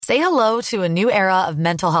Say hello to a new era of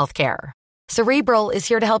mental health care. Cerebral is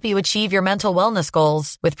here to help you achieve your mental wellness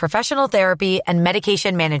goals with professional therapy and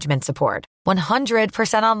medication management support.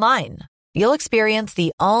 100% online. You'll experience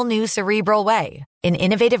the all-new Cerebral Way, an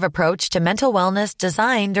innovative approach to mental wellness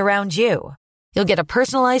designed around you. You'll get a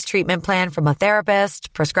personalized treatment plan from a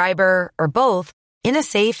therapist, prescriber, or both in a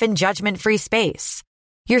safe and judgment-free space.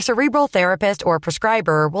 Your Cerebral therapist or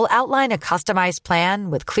prescriber will outline a customized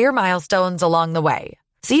plan with clear milestones along the way,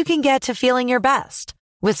 so you can get to feeling your best.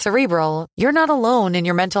 With Cerebral, you're not alone in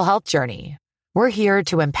your mental health journey. We're here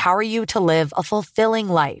to empower you to live a fulfilling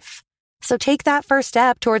life. So take that first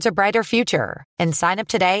step towards a brighter future and sign up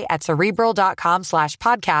today at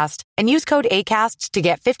Cerebral.com/podcast and use code ACAST to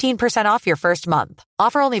get 15% off your first month.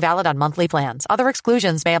 Offer only valid on monthly plans. Other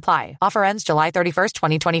exclusions may apply. Offer ends July 31st,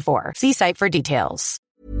 2024. See site for details.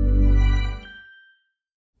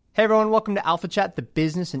 Hey everyone, welcome to Alpha Chat, the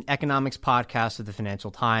business and economics podcast of the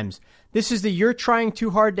Financial Times. This is the You're Trying Too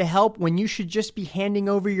Hard to Help When You Should Just Be Handing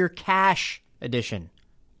Over Your Cash edition.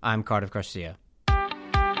 I'm Cardiff Garcia.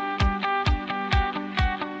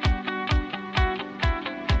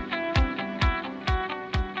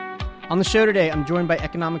 On the show today, I'm joined by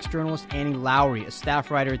economics journalist Annie Lowrey, a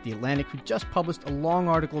staff writer at The Atlantic who just published a long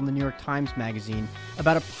article in the New York Times Magazine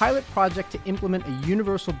about a pilot project to implement a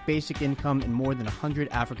universal basic income in more than 100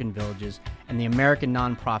 African villages and the American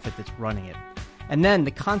nonprofit that's running it. And then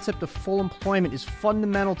the concept of full employment is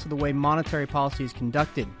fundamental to the way monetary policy is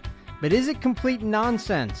conducted. But is it complete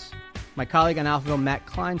nonsense? My colleague on Alphaville, Matt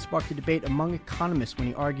Klein, sparked a debate among economists when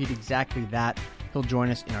he argued exactly that. He'll join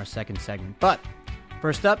us in our second segment. But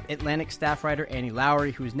first up, Atlantic staff writer Annie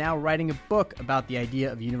Lowrey, who is now writing a book about the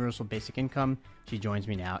idea of universal basic income. She joins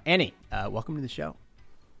me now. Annie, welcome to the show.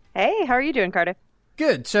 Hey, how are you doing, Cardiff?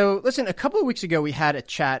 Good. So, listen, a couple of weeks ago, we had a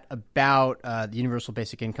chat about the universal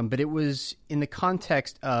basic income, but it was in the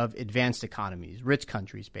context of advanced economies, rich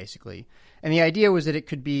countries, basically. And the idea was that it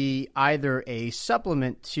could be either a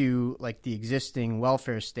supplement to, like, the existing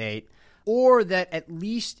welfare state, or that at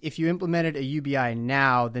least if you implemented a UBI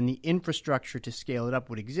now, then the infrastructure to scale it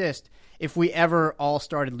up would exist if we ever all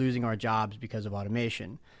started losing our jobs because of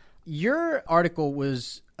automation. Your article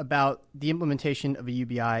was about the implementation of a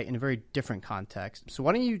UBI in a very different context. So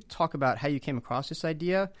why don't you talk about how you came across this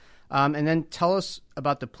idea, and then tell us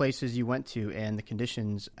about the places you went to and the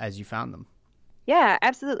conditions as you found them. Yeah,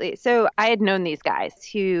 absolutely. So I had known these guys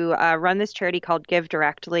who run this charity called Give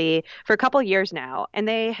Directly for a couple of years now. And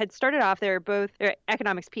they had started off, they're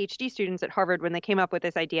economics PhD students at Harvard when they came up with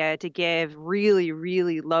this idea to give really,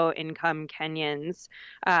 really low income Kenyans,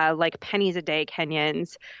 like pennies a day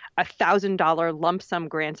Kenyans, $1,000 lump sum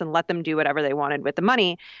grants and let them do whatever they wanted with the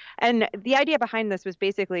money. And the idea behind this was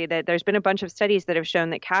basically that there's been a bunch of studies that have shown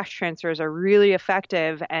that cash transfers are really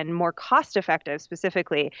effective and more cost effective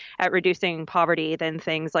specifically at reducing poverty than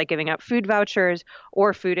things like giving out food vouchers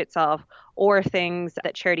or food itself, or things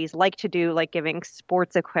that charities like to do, like giving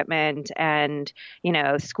sports equipment and,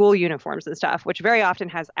 school uniforms and stuff, which very often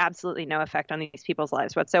has absolutely no effect on these people's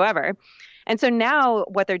lives whatsoever. And so now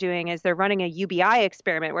what they're doing is they're running a UBI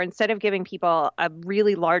experiment where instead of giving people a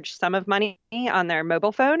really large sum of money on their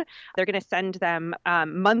mobile phone, they're going to send them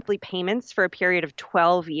monthly payments for a period of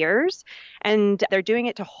 12 years. And they're doing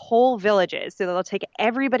it to whole villages. So they'll take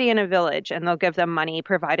everybody in a village and they'll give them money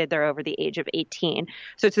provided they're over the age of 18.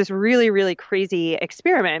 So it's this really, really crazy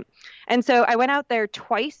experiment. And so I went out there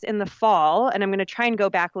twice in the fall, and I'm going to try and go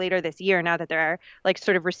back later this year now that they're like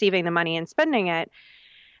sort of receiving the money and spending it.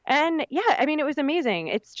 And yeah, I mean, it was amazing.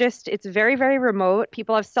 It's very, very remote.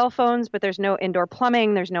 People have cell phones, but there's no indoor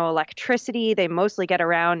plumbing. There's no electricity. They mostly get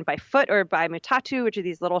around by foot or by matatu, which are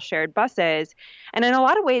these little shared buses. And in a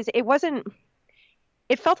lot of ways, it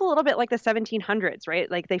felt a little bit like the 1700s,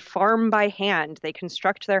 right? Like they farm by hand. They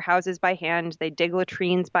construct their houses by hand. They dig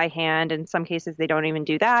latrines by hand. In some cases, they don't even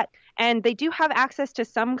do that. And they do have access to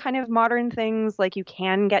some kind of modern things, like you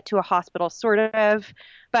can get to a hospital, sort of.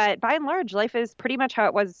 But by and large, life is pretty much how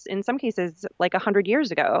it was in some cases like 100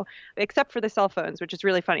 years ago, except for the cell phones, which is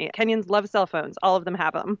really funny. Kenyans love cell phones. All of them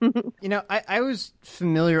have them. I was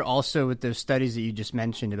familiar also with those studies that you just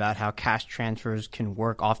mentioned about how cash transfers can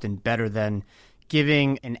work often better than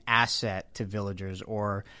giving an asset to villagers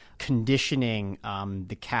or conditioning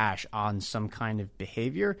the cash on some kind of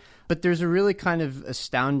behavior. But there's a really kind of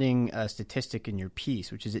astounding statistic in your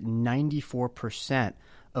piece, which is that 94%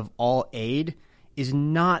 of all aid is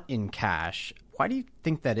not in cash. Why do you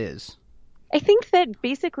think that is? I think that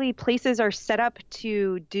basically places are set up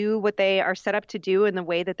to do what they are set up to do in the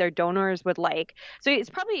way that their donors would like. So it's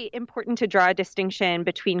probably important to draw a distinction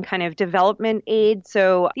between kind of development aid.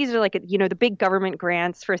 So these are like, the big government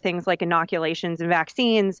grants for things like inoculations and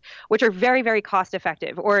vaccines, which are very, very cost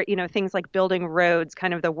effective, or, things like building roads,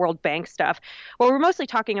 kind of the World Bank stuff. What we're mostly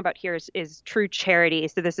talking about here is true charity.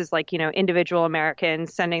 So this is like, individual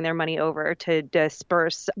Americans sending their money over to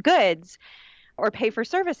disperse goods or pay for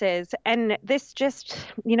services. And this just,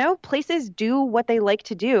 places do what they like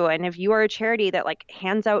to do. And if you are a charity that like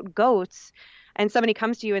hands out goats and somebody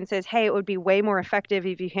comes to you and says, hey, it would be way more effective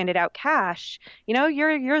if you handed out cash,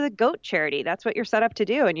 you're the goat charity. That's what you're set up to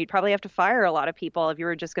do. And you'd probably have to fire a lot of people if you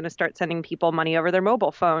were just going to start sending people money over their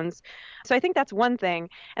mobile phones. So I think that's one thing.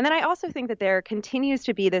 And then I also think that there continues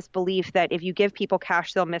to be this belief that if you give people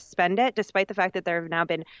cash, they'll misspend it, despite the fact that there have now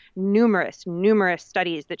been numerous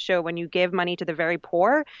studies that show when you give money to the very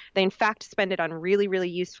poor, they in fact spend it on really, really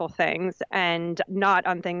useful things and not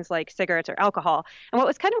on things like cigarettes or alcohol. And what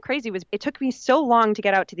was kind of crazy was it took me so long to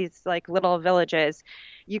get out to these like little villages.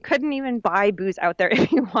 You couldn't even buy booze out there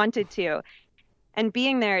if you wanted to. And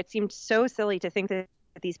being there, it seemed so silly to think that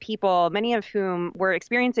these people, many of whom were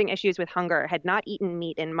experiencing issues with hunger, had not eaten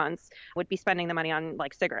meat in months, would be spending the money on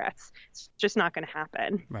like cigarettes. It's just not going to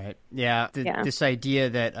happen. Right. Yeah. This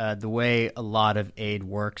idea that the way a lot of aid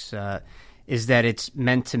works is that it's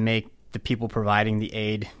meant to make the people providing the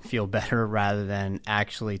aid feel better rather than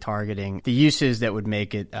actually targeting the uses that would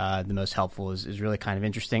make it the most helpful is really kind of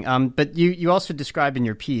interesting. But you also described in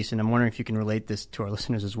your piece, and I'm wondering if you can relate this to our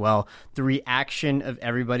listeners as well, the reaction of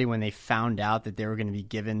everybody when they found out that they were going to be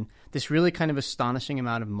given this really kind of astonishing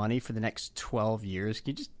amount of money for the next 12 years. Can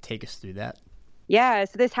you just take us through that? Yeah,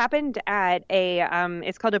 so this happened at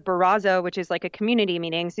it's called a barazo, which is like a community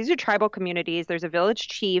meeting. So these are tribal communities. There's a village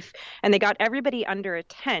chief, and they got everybody under a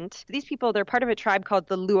tent. These people, they're part of a tribe called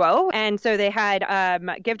the Luo. And so they had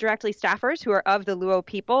Give Directly staffers who are of the Luo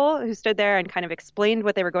people who stood there and kind of explained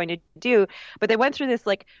what they were going to do. But they went through this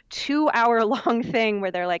like 2-hour long thing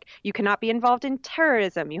where they're like, you cannot be involved in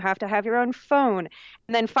terrorism. You have to have your own phone.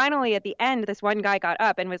 And then finally at the end, this one guy got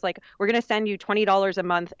up and was like, we're going to send you $20 a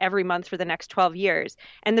month every month for the next 12 years.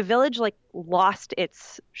 And the village like lost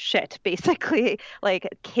its shit, basically. Like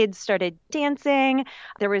kids started dancing.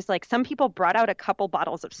 There was like some people brought out a couple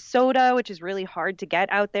bottles of soda, which is really hard to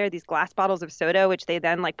get out there, these glass bottles of soda, which they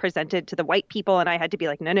then like presented to the white people. And I had to be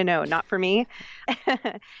like, no, not for me.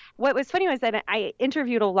 What was funny was that I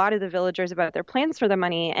interviewed a lot of the villagers about their plans for the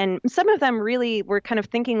money. And some of them really were kind of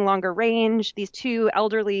thinking longer range. These two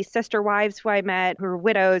elderly sister wives who I met, who were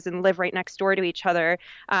widows and live right next door to each other,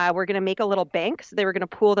 were going to make a little bank. So they were going to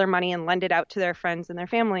pool their money and lend it out to their friends and their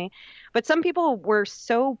family. But some people were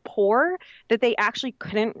so poor that they actually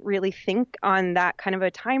couldn't really think on that kind of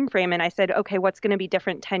a time frame. And I said, okay, what's going to be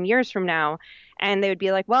different 10 years from now? And they would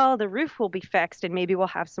be like, well, the roof will be fixed and maybe we'll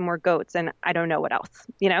have some more goats and I don't know what else,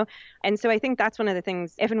 And so I think that's one of the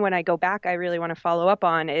things, if and when I go back, I really want to follow up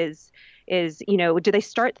on is, do they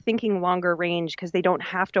start thinking longer range because they don't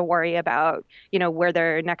have to worry about, where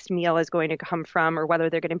their next meal is going to come from or whether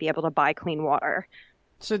they're going to be able to buy clean water?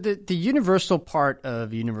 So the universal part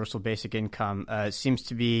of universal basic income seems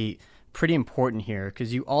to be pretty important here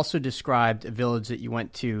because you also described a village that you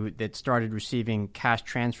went to that started receiving cash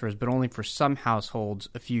transfers, but only for some households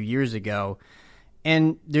a few years ago.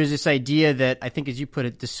 And there's this idea that I think, as you put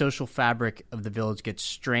it, the social fabric of the village gets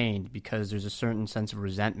strained because there's a certain sense of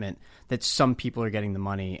resentment that some people are getting the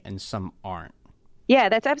money and some aren't. Yeah,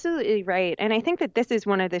 that's absolutely right. And I think that this is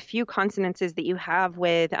one of the few consonances that you have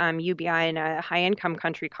with UBI in a high-income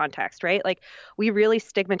country context, right? Like, we really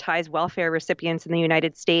stigmatize welfare recipients in the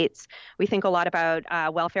United States. We think a lot about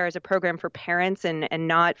welfare as a program for parents and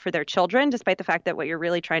not for their children, despite the fact that what you're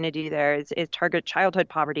really trying to do there is target childhood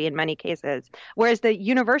poverty in many cases. Whereas the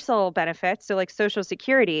universal benefits, so like Social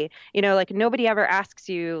Security, like nobody ever asks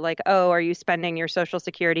you like, oh, are you spending your Social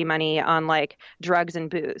Security money on like drugs and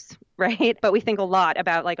booze, right? But we think a lot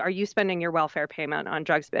about like, are you spending your welfare payment on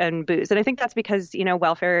drugs and booze? And I think that's because,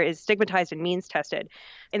 welfare is stigmatized and means tested.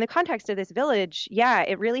 In the context of this village, yeah,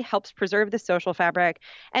 it really helps preserve the social fabric.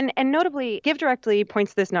 And notably, Give Directly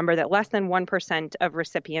points to this number that less than 1% of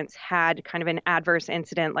recipients had kind of an adverse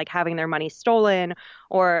incident, like having their money stolen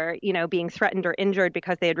or, being threatened or injured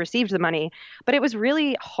because they had received the money. But it was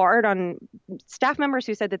really hard on staff members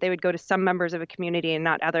who said that they would go to some members of a community and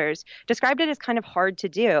not others, described it as kind of hard to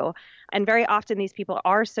do. And very often these people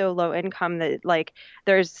are so low income that like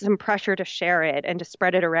there's some pressure to share it and to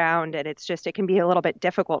spread it around. And it can be a little bit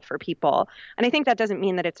difficult for people. And I think that doesn't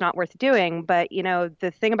mean that it's not worth doing. But,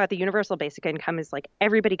 the thing about the universal basic income is like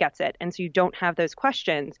everybody gets it. And so you don't have those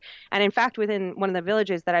questions. And in fact, within one of the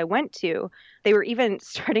villages that I went to, they were even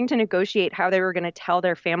starting to negotiate how they were going to tell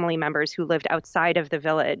their family members who lived outside of the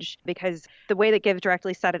village, because the way that Give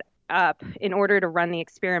Directly set it up, in order to run the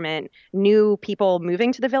experiment, new people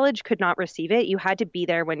moving to the village could not receive it. You had to be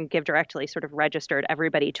there when Give Directly sort of registered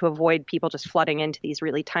everybody to avoid people just flooding into these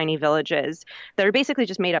really tiny villages that are basically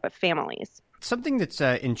just made up of families. Something that's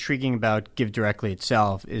intriguing about Give Directly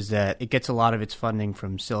itself is that it gets a lot of its funding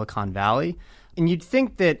from Silicon Valley. And you'd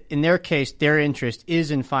think that in their case, their interest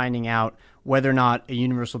is in finding out whether or not a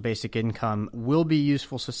universal basic income will be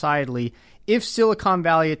useful societally if Silicon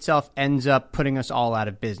Valley itself ends up putting us all out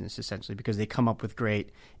of business, essentially, because they come up with great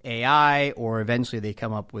AI, or eventually they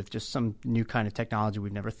come up with just some new kind of technology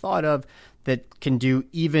we've never thought of that can do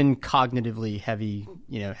even cognitively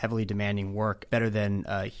heavily demanding work better than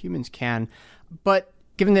humans can. But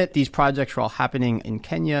given that these projects are all happening in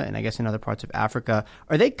Kenya and I guess in other parts of Africa,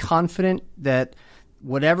 are they confident that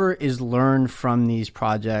whatever is learned from these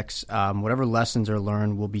projects, whatever lessons are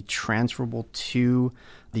learned, will be transferable to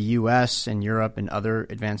the U.S. and Europe and other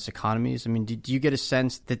advanced economies? I mean, do you get a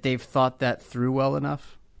sense that they've thought that through well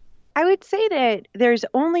enough? I would say that there's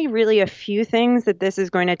only really a few things that this is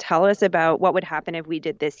going to tell us about what would happen if we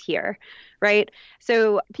did this here, right?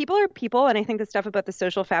 So people are people, and I think the stuff about the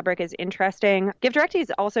social fabric is interesting. Give Directly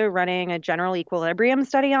is also running a general equilibrium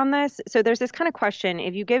study on this. So there's this kind of question,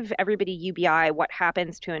 if you give everybody UBI, what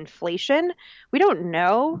happens to inflation? We don't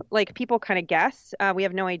know. Like, people kind of guess. We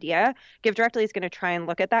have no idea. Give Directly is going to try and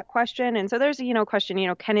look at that question. And so there's a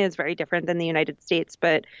question, Kenya is very different than the United States,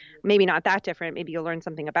 but maybe not that different. Maybe you'll learn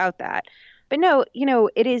something about that. But no,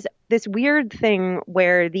 it is this weird thing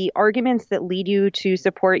where the arguments that lead you to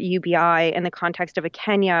support UBI in the context of a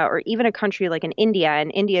Kenya or even a country like an India,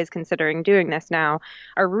 and India is considering doing this now,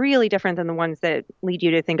 are really different than the ones that lead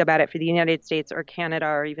you to think about it for the United States or Canada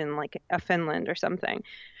or even like a Finland or something.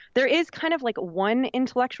 There is kind of like one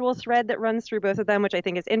intellectual thread that runs through both of them, which I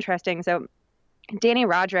think is interesting. So Danny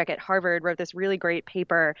Roderick at Harvard wrote this really great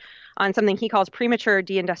paper on something he calls premature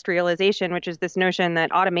deindustrialization, which is this notion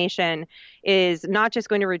that automation is not just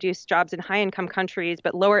going to reduce jobs in high-income countries,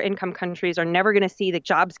 but lower-income countries are never going to see the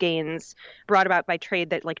jobs gains brought about by trade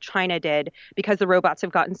that like China did because the robots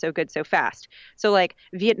have gotten so good so fast. So like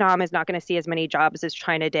Vietnam is not going to see as many jobs as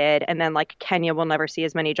China did, and then like Kenya will never see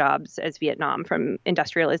as many jobs as Vietnam from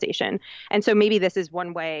industrialization. And so maybe this is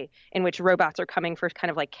one way in which robots are coming for kind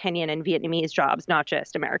of like Kenyan and Vietnamese jobs, not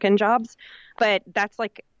just American jobs. But that's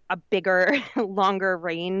like a bigger, longer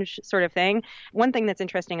range sort of thing. One thing that's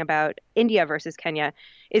interesting about India versus Kenya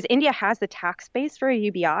is India has the tax base for a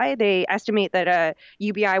UBI. They estimate that a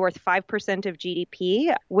UBI worth 5% of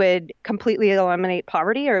GDP would completely eliminate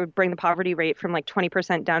poverty or bring the poverty rate from like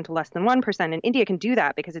 20% down to less than 1%. And India can do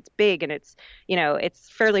that because it's big and it's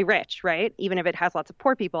fairly rich, right? Even if it has lots of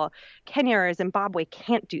poor people. Kenya or Zimbabwe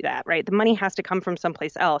can't do that, right? The money has to come from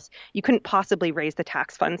someplace else. You couldn't possibly raise the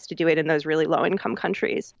tax funds to do it in those really low income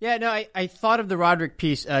countries. Yeah, no, I thought of the Roderick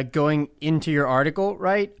piece going into your article,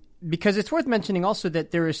 right? Because it's worth mentioning also that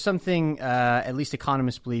there is something, at least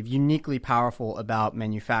economists believe, uniquely powerful about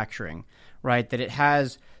manufacturing, right? That it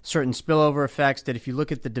has certain spillover effects, that if you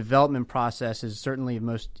look at the development processes, certainly of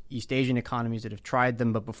most East Asian economies that have tried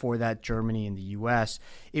them, but before that, Germany and the US,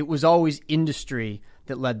 it was always industry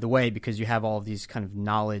that led the way because you have all of these kind of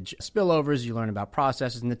knowledge spillovers, you learn about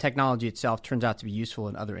processes, and the technology itself turns out to be useful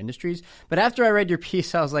in other industries. But after I read your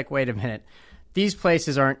piece, I was like, wait a minute. These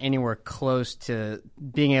places aren't anywhere close to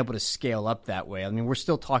being able to scale up that way. I mean, we're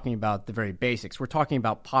still talking about the very basics. We're talking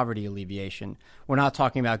about poverty alleviation. We're not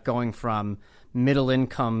talking about going from middle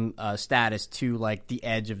income status to like the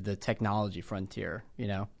edge of the technology frontier,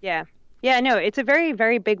 Yeah. Yeah, no, it's a very,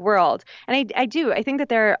 very big world. And I think that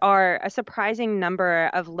there are a surprising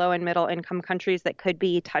number of low and middle income countries that could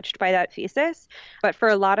be touched by that thesis, but for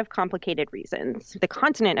a lot of complicated reasons. The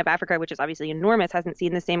continent of Africa, which is obviously enormous, hasn't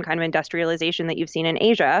seen the same kind of industrialization that you've seen in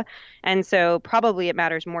Asia. And so probably it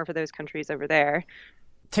matters more for those countries over there.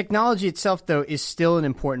 Technology itself, though, is still an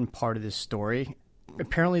important part of this story.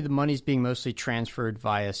 Apparently the money's being mostly transferred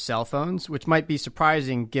via cell phones, which might be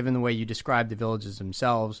surprising given the way you describe the villages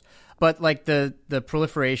themselves. But like the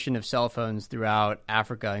proliferation of cell phones throughout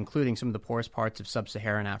Africa, including some of the poorest parts of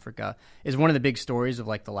sub-Saharan Africa, is one of the big stories of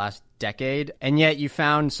like the last decade. And yet you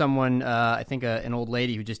found someone, I think an old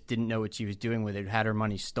lady who just didn't know what she was doing with it, who had her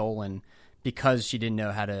money stolen because she didn't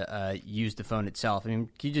know how to use the phone itself. I mean,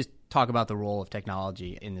 can you just talk about the role of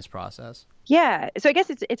technology in this process? Yeah. So I guess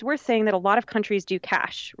it's worth saying that a lot of countries do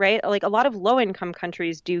cash, right? Like a lot of low-income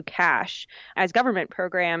countries do cash as government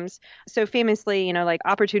programs. So famously, like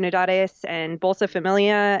Oportunidades and Bolsa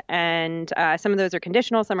Familia, and some of those are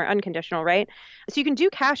conditional, some are unconditional, right? So you can do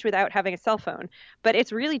cash without having a cell phone, but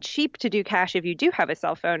it's really cheap to do cash if you do have a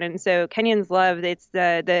cell phone. And so Kenyans love it's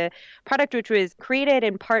the product which was created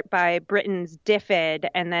in part by Britain's DFID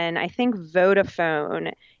and then I think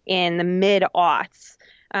Vodafone in the mid-aughts.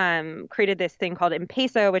 Created this thing called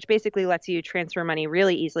M-Pesa, which basically lets you transfer money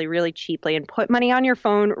really easily, really cheaply, and put money on your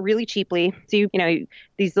phone really cheaply. So,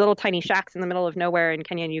 these little tiny shacks in the middle of nowhere in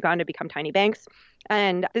Kenya and Uganda become tiny banks.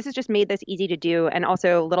 And this has just made this easy to do and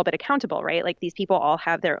also a little bit accountable, right? Like these people all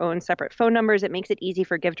have their own separate phone numbers. It makes it easy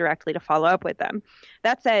for Give Directly to follow up with them.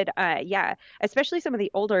 That said, especially some of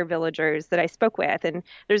the older villagers that I spoke with, and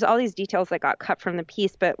there's all these details that got cut from the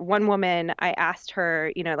piece, but one woman, I asked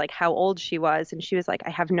her, like how old she was, and she was like,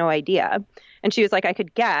 I have no idea. And she was like, I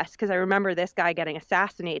could guess because I remember this guy getting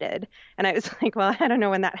assassinated. And I was like, well, I don't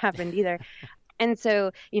know when that happened either. And so,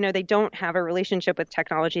 they don't have a relationship with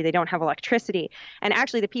technology. They don't have electricity. And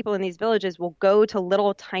actually, the people in these villages will go to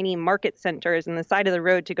little tiny market centers on the side of the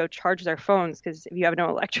road to go charge their phones because if you have no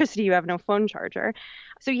electricity, you have no phone charger.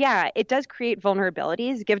 So yeah, it does create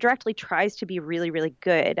vulnerabilities. Give Directly tries to be really, really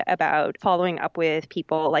good about following up with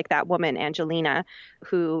people like that woman, Angelina,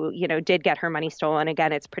 who, did get her money stolen.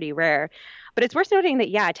 Again, it's pretty rare. But it's worth noting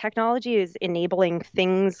that, technology is enabling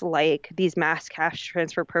things like these mass cash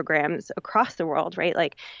transfer programs across the world, right?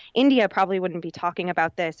 Like India probably wouldn't be talking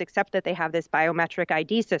about this except that they have this biometric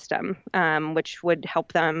ID system, which would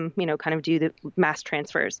help them, kind of do the mass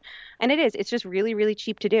transfers. And it's just really, really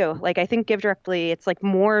cheap to do. Like I think Give Directly, it's like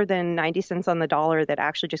more than 90 cents on the dollar that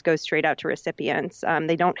actually just goes straight out to recipients.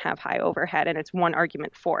 They don't have high overhead, and it's one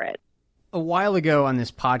argument for it. A while ago on this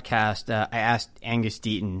podcast, I asked Angus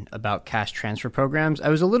Deaton about cash transfer programs. I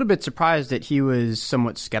was a little bit surprised that he was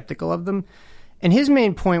somewhat skeptical of them. And his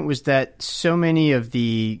main point was that so many of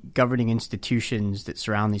the governing institutions that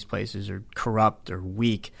surround these places are corrupt or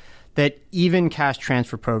weak that even cash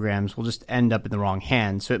transfer programs will just end up in the wrong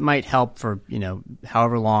hands. So it might help for,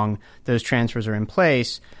 however long those transfers are in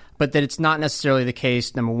place, but that it's not necessarily the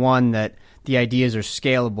case, number one, that the ideas are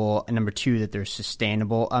scalable, and number two, that they're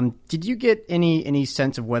sustainable. Did you get any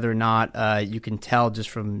sense of whether or not you can tell just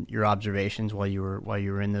from your observations while you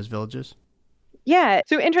were in those villages? Yeah,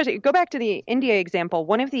 so interesting. Go back to the India example.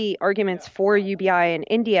 One of the arguments for UBI in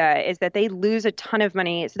India is that they lose a ton of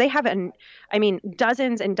money. So they have,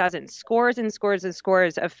 dozens and dozens, scores and scores and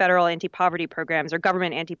scores of federal anti-poverty programs or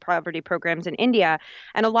government anti-poverty programs in India.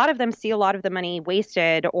 And a lot of them see a lot of the money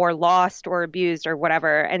wasted or lost or abused or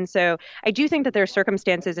whatever. And so I do think that there are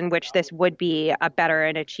circumstances in which this would be a better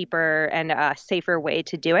and a cheaper and a safer way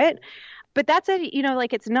to do it. But that's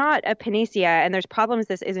it's not a panacea, and there's problems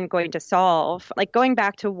this isn't going to solve. Like going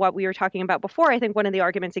back to what we were talking about before, I think one of the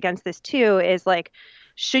arguments against this too is like,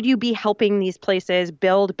 should you be helping these places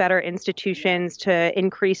build better institutions to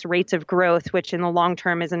increase rates of growth, which in the long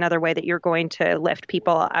term is another way that you're going to lift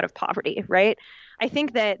people out of poverty, right? I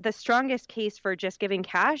think that the strongest case for just giving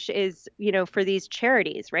cash is, for these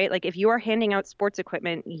charities, right? Like if you are handing out sports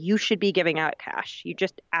equipment, you should be giving out cash. You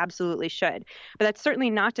just absolutely should. But that's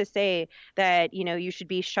certainly not to say that, you should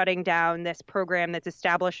be shutting down this program that's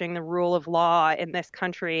establishing the rule of law in this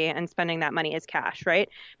country and spending that money as cash, right?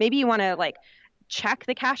 Maybe you want to check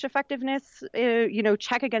the cash effectiveness,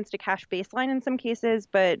 check against a cash baseline in some cases.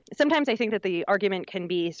 But sometimes I think that the argument can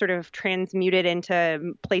be sort of transmuted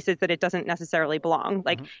into places that it doesn't necessarily belong.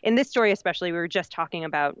 Like in this story, especially, we were just talking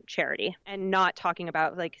about charity and not talking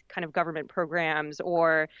about kind of government programs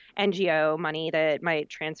or NGO money that might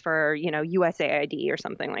transfer, USAID or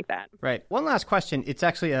something like that. Right. One last question. It's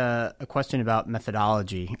actually a question about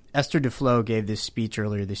methodology. Esther Duflo gave this speech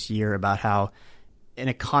earlier this year about how an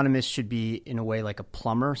economist should be in a way like a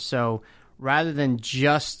plumber. So rather than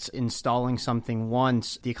just installing something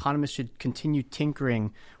once, the economist should continue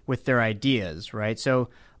tinkering with their ideas, right? So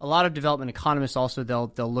a lot of development economists also, they'll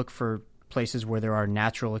look for places where there are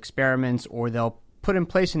natural experiments, or they'll put in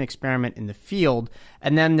place an experiment in the field,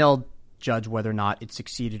 and then they'll judge whether or not it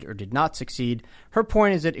succeeded or did not succeed. Her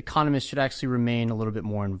point is that economists should actually remain a little bit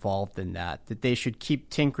more involved in that they should keep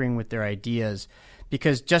tinkering with their ideas.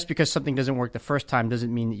 Because just because something doesn't work the first time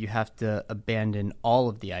doesn't mean that you have to abandon all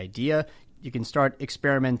of the idea. You can start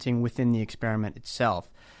experimenting within the experiment itself.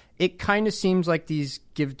 It kind of seems like these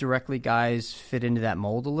Give Directly guys fit into that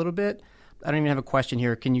mold a little bit. I don't even have a question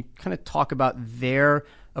here. Can you kind of talk about their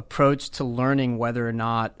approach to learning whether or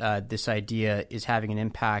not this idea is having an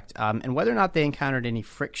impact, and whether or not they encountered any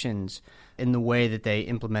frictions in the way that they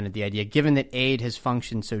implemented the idea, given that aid has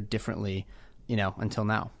functioned so differently, until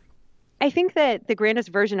now? I think that the grandest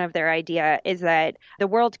version of their idea is that the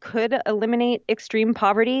world could eliminate extreme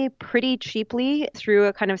poverty pretty cheaply through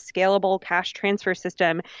a kind of scalable cash transfer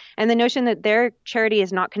system. And the notion that their charity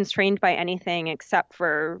is not constrained by anything except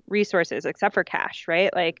for resources, except for cash,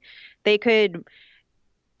 right? Like they could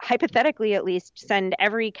hypothetically at least send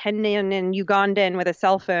every Kenyan and Ugandan with a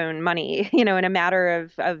cell phone money, in a matter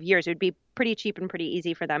of years. It would be pretty cheap and pretty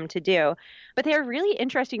easy for them to do. But they are really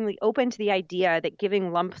interestingly open to the idea that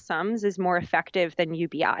giving lump sums is more effective than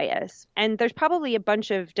UBI is. And there's probably a bunch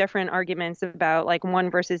of different arguments about like one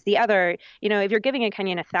versus the other. If you're giving a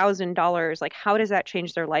Kenyan $1,000, like how does that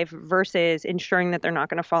change their life versus ensuring that they're not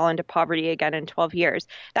going to fall into poverty again in 12 years?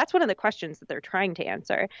 That's one of the questions that they're trying to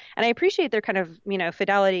answer. And I appreciate their kind of,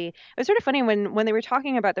 fidelity. It was sort of funny when they were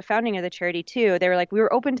talking about the founding of the charity too, they were like, we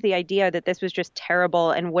were open to the idea that this was just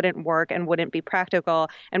terrible and wouldn't work and wouldn't be practical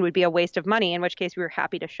and would be a waste of money, in which case we were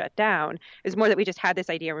happy to shut down. It was more that we just had this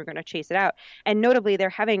idea and we we're going to chase it out. And notably, they're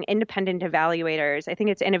having independent evaluators. I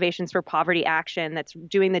think it's Innovations for Poverty Action that's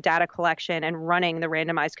doing the data collection and running the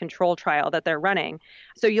randomized control trial that they're running.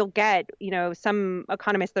 So you'll get, some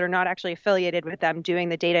economists that are not actually affiliated with them doing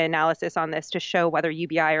the data analysis on this to show whether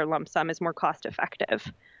UBI or lump sum is more cost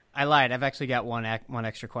effective. I lied. I've actually got one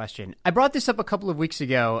extra question. I brought this up a couple of weeks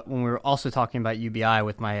ago when we were also talking about UBI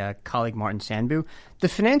with my colleague Martin Sandbu. The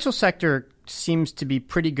financial sector seems to be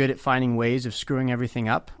pretty good at finding ways of screwing everything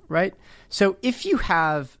up, right? So if you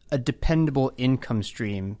have a dependable income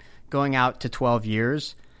stream going out to 12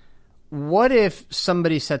 years, what if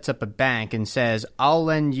somebody sets up a bank and says, I'll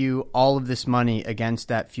lend you all of this money against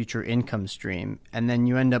that future income stream, and then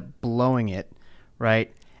you end up blowing it,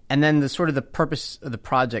 right? And then the purpose of the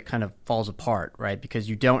project kind of falls apart, right? Because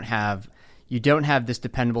you don't have this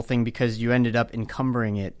dependable thing because you ended up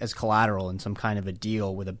encumbering it as collateral in some kind of a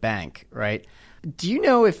deal with a bank, right? Do you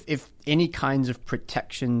know if any kinds of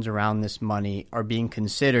protections around this money are being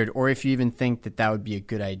considered, or if you even think that would be a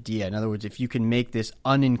good idea? In other words, if you can make this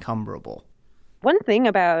unencumberable? One thing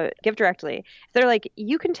about Give Directly, they're like,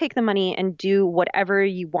 you can take the money and do whatever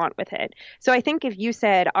you want with it. So I think if you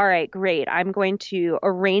said, all right, great, I'm going to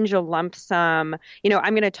arrange a lump sum,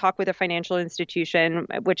 I'm going to talk with a financial institution,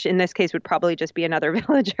 which in this case would probably just be another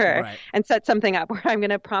villager, right, and set something up where I'm going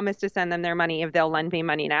to promise to send them their money if they'll lend me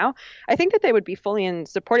money now. I think that they would be fully in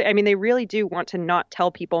support. I mean, they really do want to not tell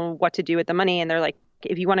people what to do with the money. And they're like,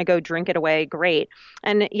 if you want to go drink it away, great.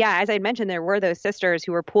 And yeah, as I mentioned, there were those sisters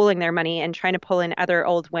who were pooling their money and trying to pull in other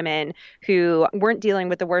old women who weren't dealing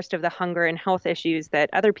with the worst of the hunger and health issues that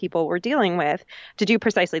other people were dealing with to do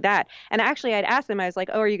precisely that. And actually, I'd asked them, I was like,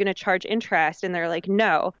 oh, are you going to charge interest? And they're like,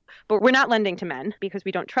 no, but we're not lending to men because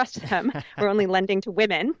we don't trust them. We're only lending to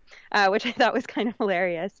women, which I thought was kind of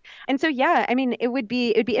hilarious. And so, yeah, I mean, it'd be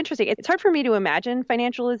interesting. It's hard for me to imagine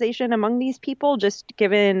financialization among these people, just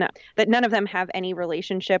given that none of them have any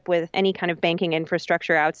relationship with any kind of banking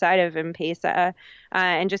infrastructure outside of M-Pesa,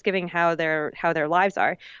 and just giving how their lives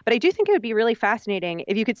are. But I do think it would be really fascinating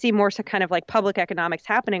if you could see more so kind of like public economics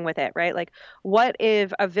happening with it, right? Like, what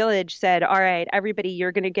if a village said, all right, everybody,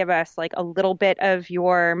 you're going to give us like a little bit of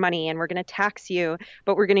your money and we're going to tax you,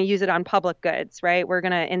 but we're going to use it on public goods, right? We're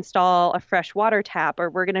going to install a fresh water tap, or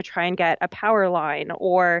we're going to try and get a power line,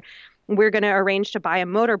 or we're going to arrange to buy a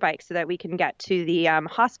motorbike so that we can get to the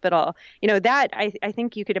hospital. That I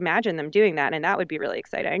think you could imagine them doing that, and that would be really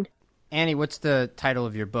exciting. Annie, what's the title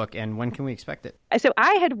of your book, and when can we expect it? So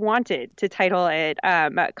I had wanted to title it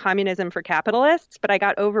Communism for Capitalists, but I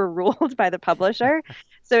got overruled by the publisher.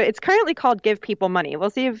 So it's currently called Give People Money. We'll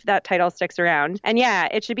see if that title sticks around. And yeah,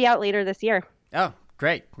 it should be out later this year. Oh,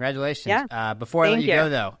 great. Congratulations. Yeah. Before I let you go,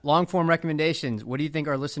 though, long-form recommendations. What do you think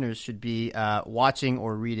our listeners should be watching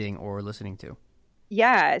or reading or listening to?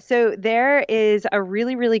 Yeah, so there is a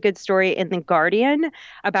really, really good story in The Guardian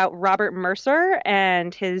about Robert Mercer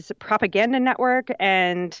and his propaganda network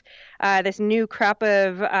and this new crop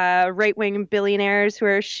of right-wing billionaires who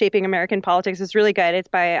are shaping American politics. It's really good. It's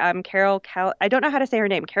by I don't know how to say her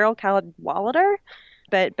name, Carol Cadwalader,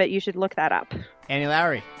 but you should look that up. Annie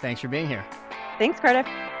Lowrey, thanks for being here. Thanks, Cardiff.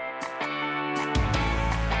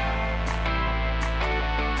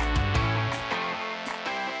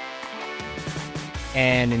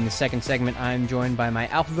 And in the second segment, I'm joined by my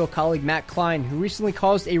Alphaville colleague, Matt Klein, who recently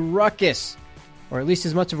caused a ruckus, or at least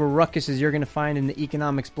as much of a ruckus as you're going to find in the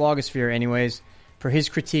economics blogosphere anyways, for his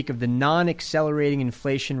critique of the non-accelerating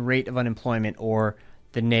inflation rate of unemployment, or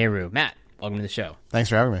the NAIRU. Matt, welcome to the show. Thanks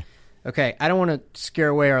for having me. Okay, I don't want to scare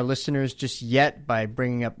away our listeners just yet by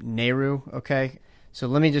bringing up Nehru, okay? So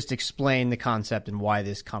let me just explain the concept and why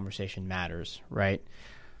this conversation matters, right?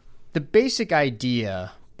 The basic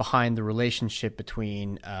idea behind the relationship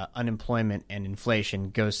between unemployment and inflation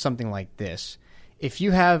goes something like this. If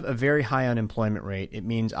you have a very high unemployment rate, it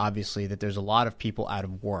means obviously that there's a lot of people out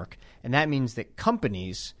of work, and that means that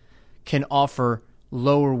companies can offer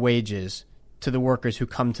lower wages to the workers who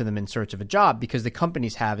come to them in search of a job because the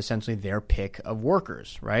companies have essentially their pick of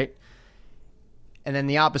workers, right? And then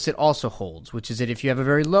the opposite also holds, which is that if you have a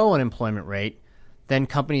very low unemployment rate, then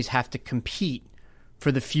companies have to compete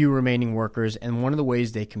for the few remaining workers, and one of the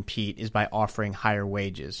ways they compete is by offering higher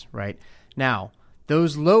wages, right? Now,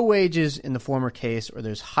 those low wages in the former case or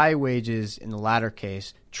those high wages in the latter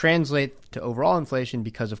case translate to overall inflation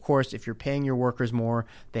because, of course, if you're paying your workers more,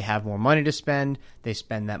 they have more money to spend. They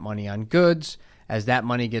spend that money on goods. As that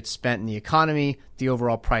money gets spent in the economy, the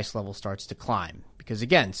overall price level starts to climb. Because,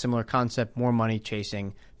 again, similar concept, more money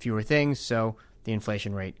chasing fewer things, so the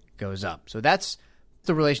inflation rate goes up. So that's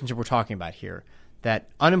the relationship we're talking about here. That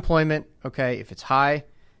unemployment, okay, if it's high,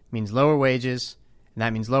 means lower wages, and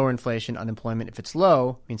that means lower inflation. Unemployment, if it's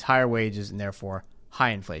low, means higher wages and therefore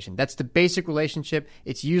high inflation. That's the basic relationship.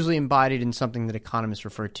 It's usually embodied in something that economists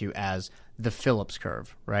refer to as the Phillips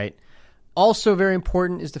curve, right? Also very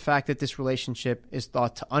important is the fact that this relationship is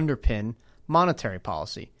thought to underpin monetary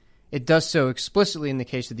policy. It does so explicitly in the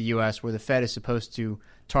case of the U.S., where the Fed is supposed to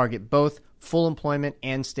target both full employment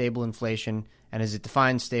and stable inflation, and as it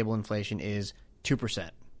defines stable inflation is 2%,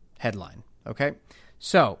 headline, okay?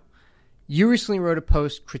 So, you recently wrote a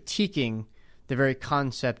post critiquing the very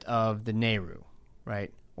concept of the Nehru,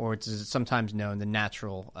 right? Or it's sometimes known the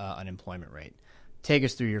natural unemployment rate. Take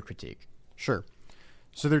us through your critique. Sure.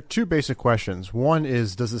 So there are two basic questions. One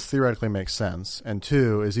is, does this theoretically make sense? And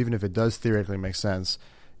two is, even if it does theoretically make sense,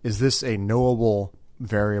 is this a knowable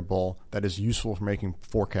variable that is useful for making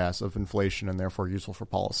forecasts of inflation and therefore useful for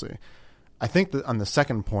policy? I think that on the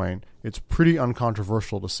second point, it's pretty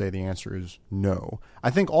uncontroversial to say the answer is no. I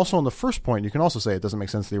think also on the first point, you can also say it doesn't make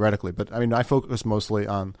sense theoretically, but I mean, I focus mostly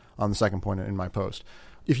on the second point in my post.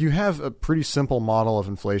 If you have a pretty simple model of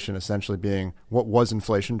inflation essentially being what was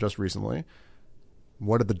inflation just recently,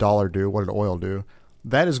 what did the dollar do, what did oil do,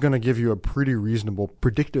 that is going to give you a pretty reasonable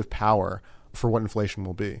predictive power for what inflation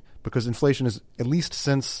will be. Because inflation is, at least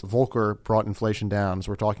since Volcker brought inflation down, so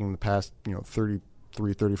we're talking the past 33,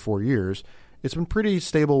 34 years, it's been pretty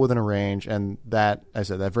stable within a range, and that, as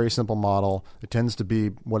I said, that very simple model, it tends to be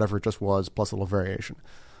whatever it just was plus a little variation.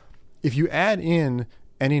 If you add in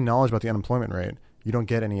any knowledge about the unemployment rate, you don't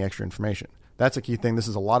get any extra information. That's a key thing. This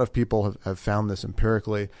is a lot of people have found this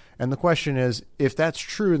empirically. And the question is, if that's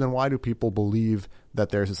true, then why do people believe that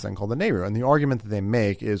there's this thing called the Nehru? And the argument that they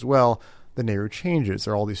make is, well, the Nehru changes.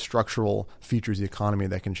 There are all these structural features of the economy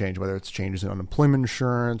that can change, whether it's changes in unemployment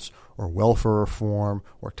insurance or welfare reform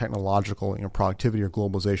or technological productivity or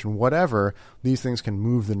globalization, whatever. These things can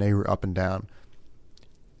move the Nehru up and down.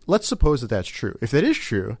 Let's suppose that that's true. If that is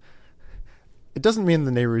true, it doesn't mean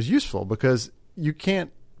the Nehru is useful because you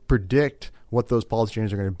can't predict what those policy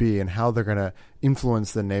changes are going to be and how they're going to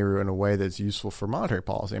influence the Nehru in a way that's useful for monetary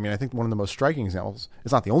policy. I mean, I think one of the most striking examples,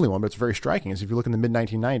 it's not the only one, but it's very striking, is if you look in the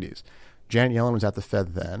mid-1990s. Janet Yellen was at the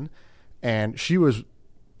Fed then, and she was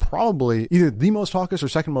probably either the most hawkish or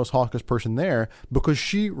second most hawkish person there because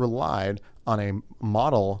she relied on a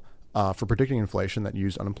model for predicting inflation that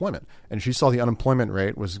used unemployment. And she saw the unemployment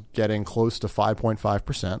rate was getting close to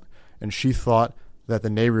 5.5%, and she thought that the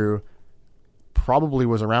Nehru probably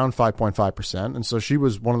was around 5.5%, and so she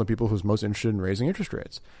was one of the people who was most interested in raising interest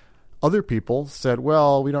rates. Other people said,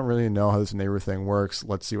 well, we don't really know how this Nehru thing works.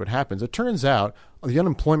 Let's see what happens. It turns out the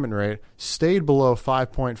unemployment rate stayed below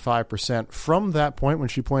 5.5% from that point when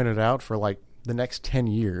she pointed it out for like the next 10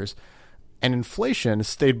 years, and inflation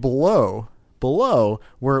stayed below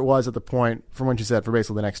where it was at the point from when she said for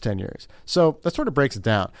basically the next 10 years. So that sort of breaks it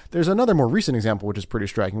down. There's another more recent example which is pretty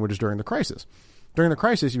striking, which is during the crisis. During the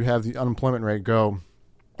crisis, you have the unemployment rate go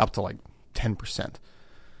up to like 10%.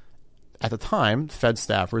 At the time, Fed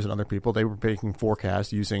staffers and other people, they were making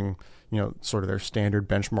forecasts using, sort of their standard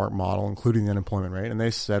benchmark model, including the unemployment rate. And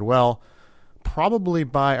they said, well, probably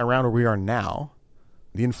by around where we are now,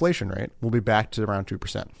 the inflation rate will be back to around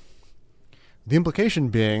 2%. The implication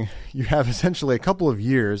being you have essentially a couple of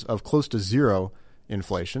years of close to zero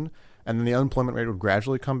inflation, and then the unemployment rate would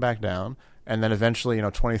gradually come back down. And then eventually,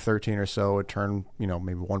 2013 or so, it turned, maybe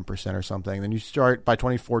 1% or something. Then you start by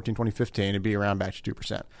 2014, 2015, it'd be around back to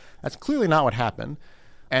 2%. That's clearly not what happened.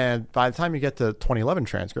 And by the time you get to 2011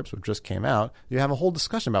 transcripts, which just came out, you have a whole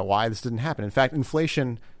discussion about why this didn't happen. In fact,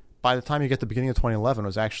 inflation by the time you get to the beginning of 2011, it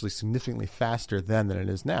was actually significantly faster then than it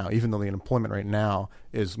is now, even though the unemployment rate now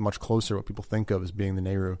is much closer to what people think of as being the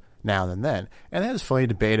NAIRU now than then. And they had this funny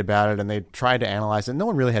debate about it, and they tried to analyze it. No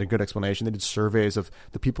one really had a good explanation. They did surveys of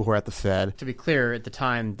the people who were at the Fed. To be clear, at the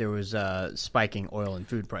time, there was spiking oil and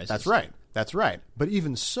food prices. That's right. But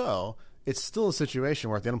even so, it's still a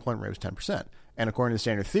situation where the unemployment rate was 10%. And according to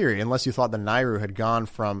standard theory, unless you thought the NAIRU had gone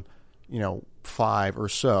from, 5 or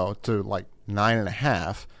so to like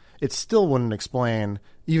 9.5, it still wouldn't explain,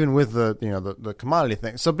 even with the commodity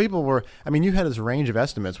thing. So people were, you had this range of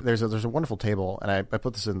estimates. There's a wonderful table, and I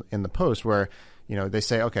put this in the post where, they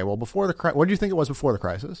say, okay, well, before the what do you think it was before the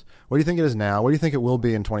crisis? What do you think it is now? What do you think it will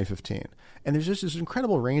be in 2015? And there's just this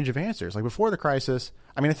incredible range of answers. Like before the crisis,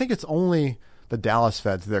 I think it's only the Dallas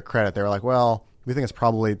Fed, to their credit, they were like, well, we think it's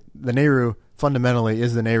probably the NAIRU fundamentally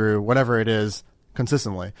is the NAIRU, whatever it is,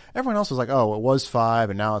 consistently. Everyone else was like, oh, it was 5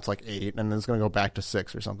 and now it's like 8 and then it's going to go back to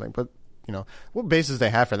 6 or something. But, what basis they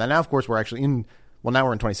have for that? Now, of course, we're actually now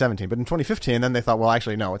we're in 2017, but in 2015, then they thought, well,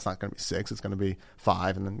 actually, no, it's not going to be 6, it's going to be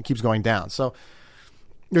 5, and then it keeps going down. So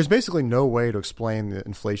there's basically no way to explain the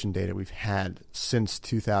inflation data we've had since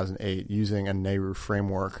 2008 using a NAIRU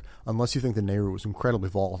framework unless you think the NAIRU was incredibly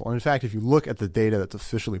volatile. And in fact, if you look at the data that's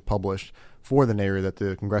officially published for the NAIRU that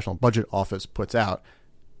the Congressional Budget Office puts out,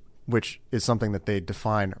 which is something that they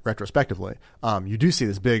define retrospectively, you do see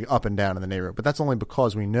this big up and down in the NAIRU. But that's only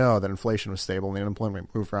because we know that inflation was stable and the unemployment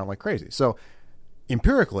rate moved around like crazy. So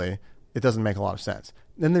empirically, it doesn't make a lot of sense.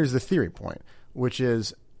 Then there's the theory point, which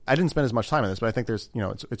is, I didn't spend as much time on this, but I think there's,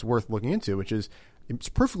 it's worth looking into, which is it's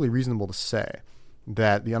perfectly reasonable to say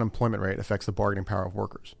that the unemployment rate affects the bargaining power of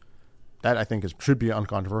workers. That, I think, should be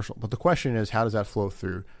uncontroversial. But the question is, how does that flow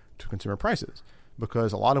through to consumer prices?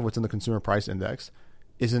 Because a lot of what's in the consumer price index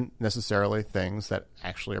isn't necessarily things that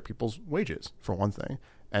actually are people's wages, for one thing.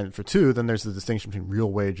 And for two, then there's the distinction between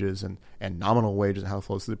real wages and nominal wages and how it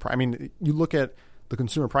flows through the price. You look at the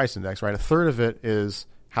consumer price index, right? A third of it is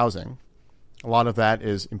housing. A lot of that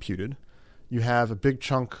is imputed. You have a big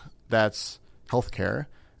chunk that's healthcare,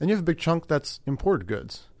 and you have a big chunk that's imported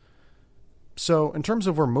goods. So in terms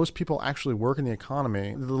of where most people actually work in the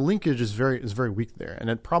economy, the linkage is very weak there.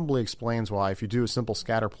 And it probably explains why, if you do a simple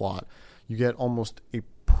scatter plot, you get almost a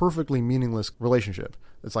perfectly meaningless relationship.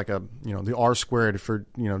 It's like the R squared for,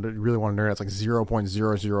 to really want to nerd, it's like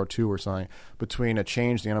 0.002 or something between a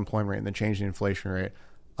change in the unemployment rate and the change in the inflation rate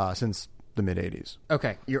since the mid-'80s.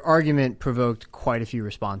 Okay. Your argument provoked quite a few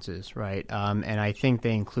responses, right? And I think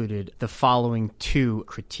they included the following 2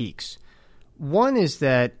 critiques. One is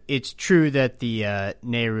that it's true that the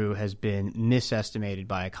NAIRU has been misestimated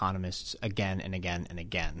by economists again and again and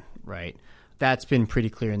again, right? That's been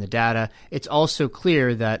pretty clear in the data. It's also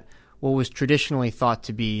clear that what was traditionally thought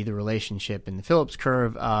to be the relationship in the Phillips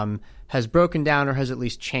curve has broken down or has at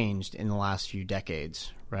least changed in the last few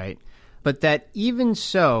decades, right? But that even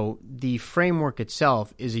so, the framework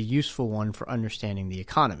itself is a useful one for understanding the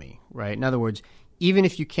economy, right? In other words, even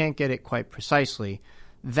if you can't get it quite precisely,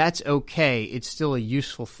 that's okay. It's still a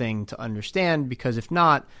useful thing to understand, because if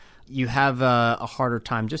not, you have a harder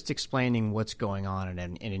time just explaining what's going on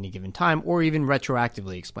at any given time, or even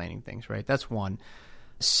retroactively explaining things, right? That's one.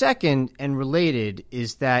 Second, and related,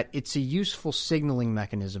 is that it's a useful signaling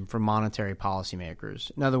mechanism for monetary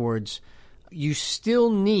policymakers. In other words, you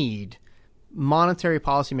still need monetary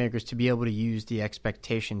policymakers to be able to use the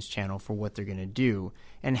expectations channel for what they're going to do.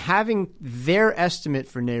 And having their estimate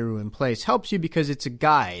for NAIRU in place helps you, because it's a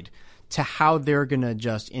guide to how they're going to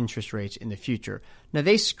adjust interest rates in the future. Now,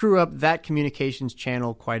 they screw up that communications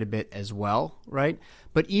channel quite a bit as well, right?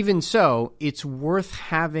 But even so, it's worth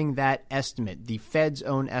having that estimate, the Fed's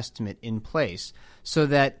own estimate, in place so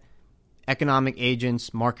that economic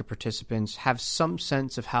agents, market participants have some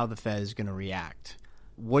sense of how the Fed is going to react.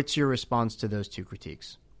 What's your response to those 2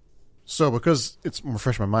 critiques? So, because it's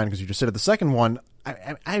refreshed my mind because you just said it, the second one,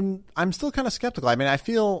 I'm still kind of skeptical. I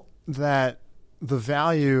feel that the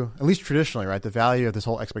value, at least traditionally, right, the value of this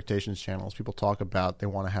whole expectations channel is people talk about they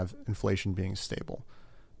want to have inflation being stable.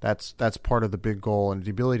 That's part of the big goal, and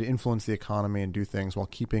the ability to influence the economy and do things while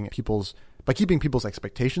keeping people's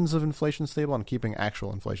expectations of inflation stable and keeping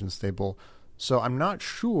actual inflation stable. So I'm not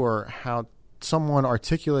sure how someone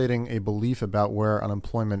articulating a belief about where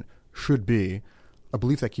unemployment should be, a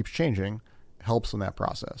belief that keeps changing, helps in that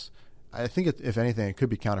process. I think, if anything, it could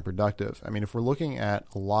be counterproductive. If we're looking at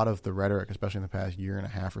a lot of the rhetoric, especially in the past year and a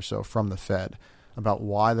half or so, from the Fed about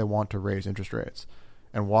why they want to raise interest rates,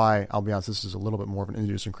 and why, I'll be honest, this is a little bit more of an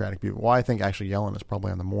idiosyncratic view, but why I think actually Yellen is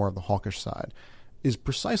probably on the more of the hawkish side, is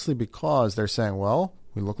precisely because they're saying, well,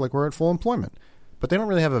 we look like we're at full employment. But they don't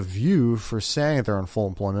really have a view for saying that they're in full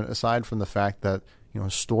employment, aside from the fact that,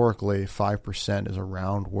 historically 5% is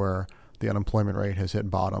around where the unemployment rate has hit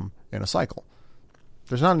bottom in a cycle.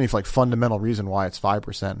 There's not any fundamental reason why it's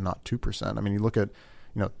 5% and not 2%. I mean, you look at,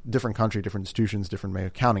 different country, different institutions, different way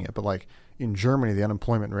of counting it. But in Germany, the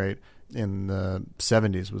unemployment rate in the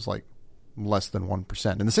 70s was less than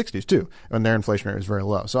 1%. In the 60s too, and their inflation rate was very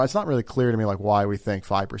low. So it's not really clear to me why we think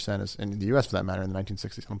 5% is, in the U.S. for that matter, in the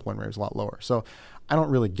 1960s, unemployment rate was a lot lower. So I don't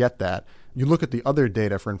really get that. You look at the other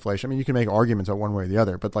data for inflation. I mean, you can make arguments about one way or the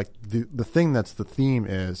other, but the thing that's the theme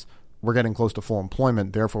is we're getting close to full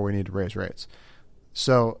employment, therefore we need to raise rates.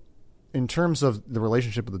 So in terms of the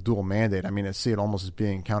relationship with the dual mandate, I mean, I see it almost as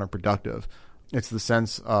being counterproductive. It's the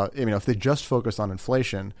sense, if they just focus on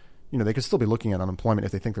inflation, they could still be looking at unemployment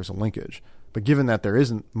if they think there's a linkage. But given that there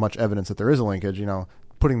isn't much evidence that there is a linkage,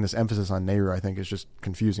 putting this emphasis on NAIRU, I think, is just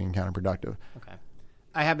confusing and counterproductive. Okay.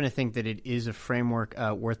 I happen to think that it is a framework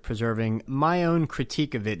worth preserving. My own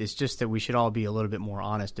critique of it is just that we should all be a little bit more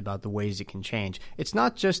honest about the ways it can change. It's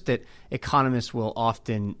not just that economists will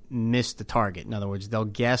often miss the target. In other words, they'll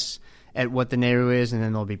guess at what the NAIRU is and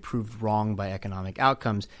then they'll be proved wrong by economic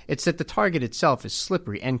outcomes. It's that the target itself is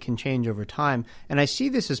slippery and can change over time. And I see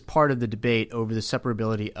this as part of the debate over the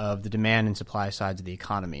separability of the demand and supply sides of the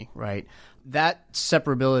economy, right? That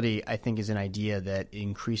separability, I think, is an idea that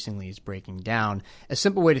increasingly is breaking down. A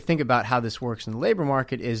simple way to think about how this works in the labor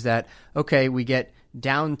market is that, okay, we get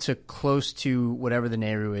down to close to whatever the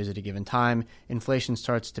NAIRU is at a given time. Inflation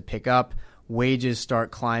starts to pick up. Wages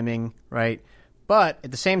start climbing, right? But at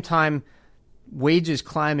the same time, wages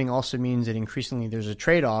climbing also means that increasingly there's a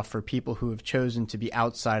trade-off for people who have chosen to be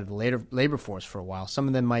outside of the labor force for a while. Some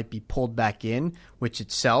of them might be pulled back in, which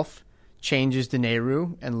itself changes the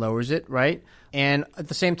NAIRU and lowers it, right? And at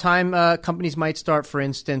the same time, companies might start, for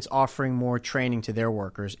instance, offering more training to their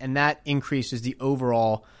workers, and that increases the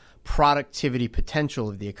overall productivity potential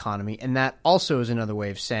of the economy. And that also is another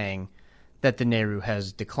way of saying that the NAIRU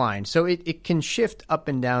has declined. So it can shift up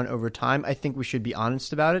and down over time. I think we should be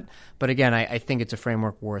honest about it. But again, I think it's a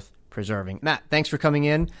framework worth preserving. Matt, thanks for coming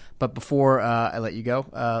in. But before I let you go,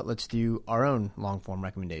 let's do our own long-form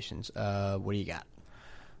recommendations. What do you got?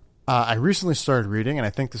 I recently started reading, and I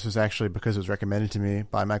think this was actually because it was recommended to me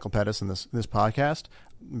by Michael Pettis in this podcast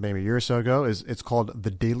maybe a year or so ago. It's called The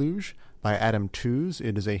Deluge by Adam Tooze.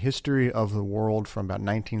 It is a history of the world from about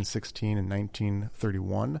 1916 and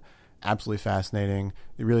 1931. Absolutely fascinating.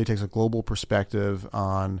 It really takes a global perspective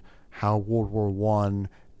on how World War I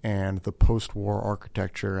and the post-war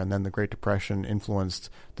architecture and then the Great Depression influenced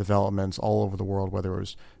developments all over the world, whether it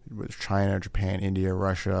was China, Japan, India,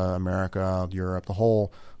 Russia, America, Europe, the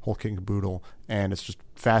whole kit and caboodle. And it's just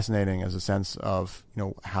fascinating as a sense of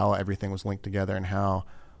how everything was linked together and how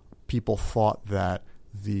people thought that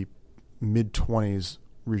the mid-20s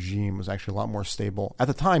regime was actually a lot more stable. At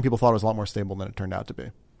the time, people thought it was a lot more stable than it turned out to be.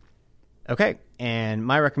 Okay, and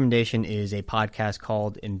my recommendation is a podcast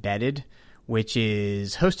called Embedded, which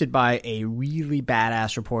is hosted by a really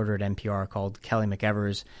badass reporter at NPR called Kelly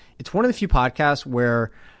McEvers. It's one of the few podcasts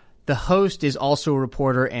where the host is also a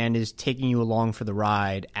reporter and is taking you along for the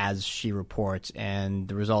ride as she reports, and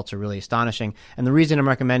the results are really astonishing. And the reason I'm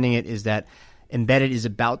recommending it is that Embedded is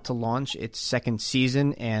about to launch its second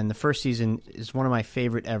season, and the first season is one of my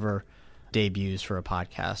favorite ever debuts for a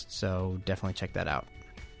podcast, so definitely check that out.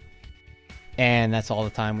 And that's all the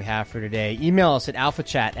time we have for today. Email us at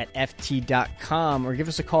alphachat@ft.com or give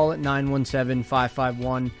us a call at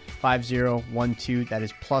 917-551-5012. That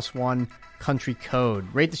is +1 country code.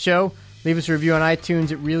 Rate the show. Leave us a review on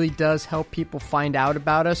iTunes. It really does help people find out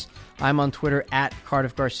about us. I'm on Twitter at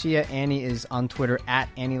Cardiff Garcia. Annie is on Twitter at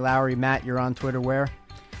Annie Lowry. Matt, you're on Twitter where?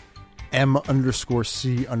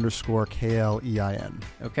 M_C_KLEIN.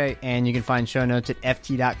 Okay, and you can find show notes at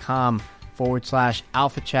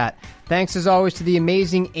ft.com/alphachat. Thanks as always to the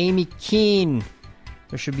amazing Amy Keene.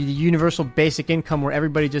 There should be the universal basic income where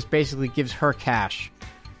everybody just basically gives her cash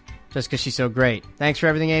just because she's so great. Thanks for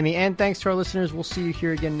everything, Amy, and thanks to our listeners. We'll see you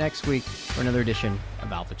here again next week for another edition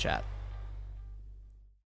of Alpha Chat.